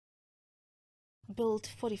Built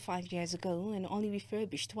 45 years ago and only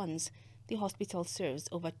refurbished once, the hospital serves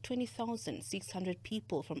over 20,600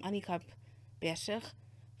 people from Anikap, Beersheba,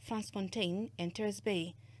 Fransfontein and Terrace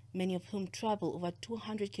Bay, many of whom travel over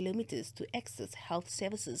 200 kilometers to access health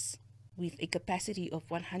services. With a capacity of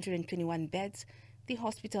 121 beds, the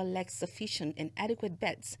hospital lacks sufficient and adequate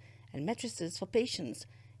beds and mattresses for patients,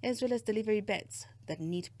 as well as delivery beds that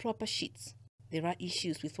need proper sheets. There are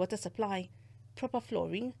issues with water supply, proper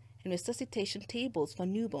flooring, and resuscitation tables for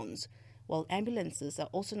newborns, while ambulances are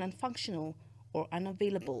also non-functional or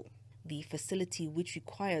unavailable. The facility, which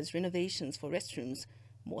requires renovations for restrooms,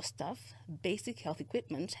 more staff, basic health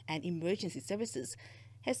equipment, and emergency services,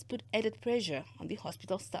 has put added pressure on the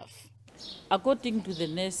hospital staff. According to the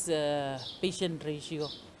nurse-patient ratio,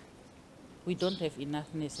 we don't have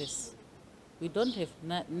enough nurses. We don't have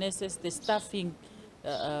nurses. The staffing,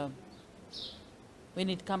 when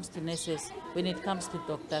it comes to nurses, when it comes to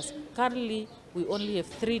doctors, currently we only have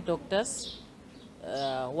 3 doctors.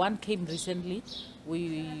 One came recently.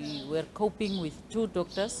 We were coping with 2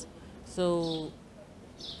 doctors. So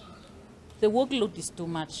the workload is too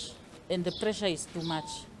much and the pressure is too much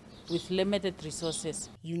with limited resources.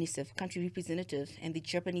 UNICEF country representative and the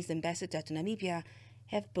Japanese ambassador to Namibia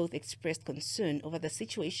have both expressed concern over the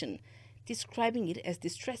situation, describing it as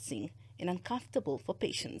distressing and uncomfortable for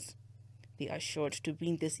patients. They are assured to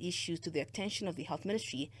bring these issues to the attention of the Health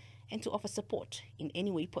Ministry and to offer support in any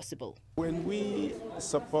way possible. When we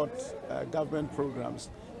support government programs,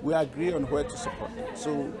 we agree on where to support.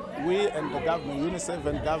 So we and the government, UNICEF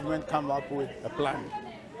and government, come up with a plan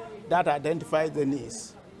that identifies the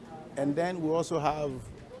needs. And then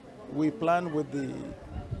we plan with the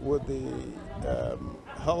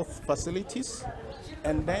health facilities,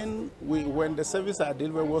 and then when the services are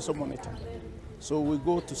delivered, we also monitor. So we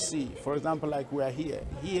go to see, for example, like we are here.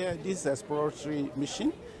 Here, this is an exploratory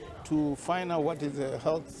mission to find out what is the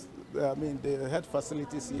health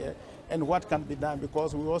facilities here and what can be done,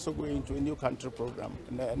 because we also go into a new country program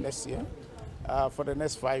next year for the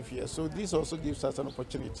next 5 years. So this also gives us an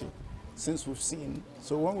opportunity, since we've seen.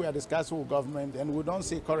 So when we are discussing with government and we don't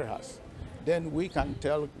see Khorixas, then we can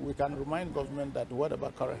remind government that what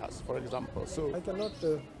about Khorixas, for example. So I cannot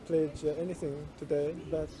pledge anything today,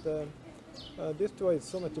 but this tour is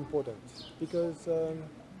so much important because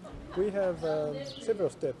we have several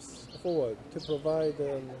steps forward to provide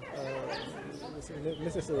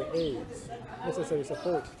necessary aids, necessary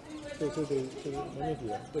support to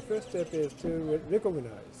Namibia. The first step is to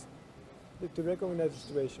recognize the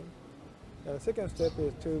situation. Second step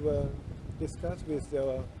is to discuss with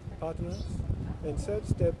our partners, and third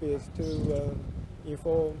step is to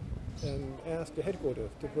inform and ask the headquarters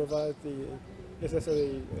to provide the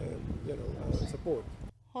necessary support.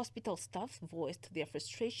 Hospital staff voiced their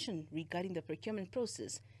frustration regarding the procurement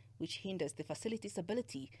process, which hinders the facility's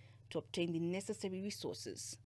ability to obtain the necessary resources.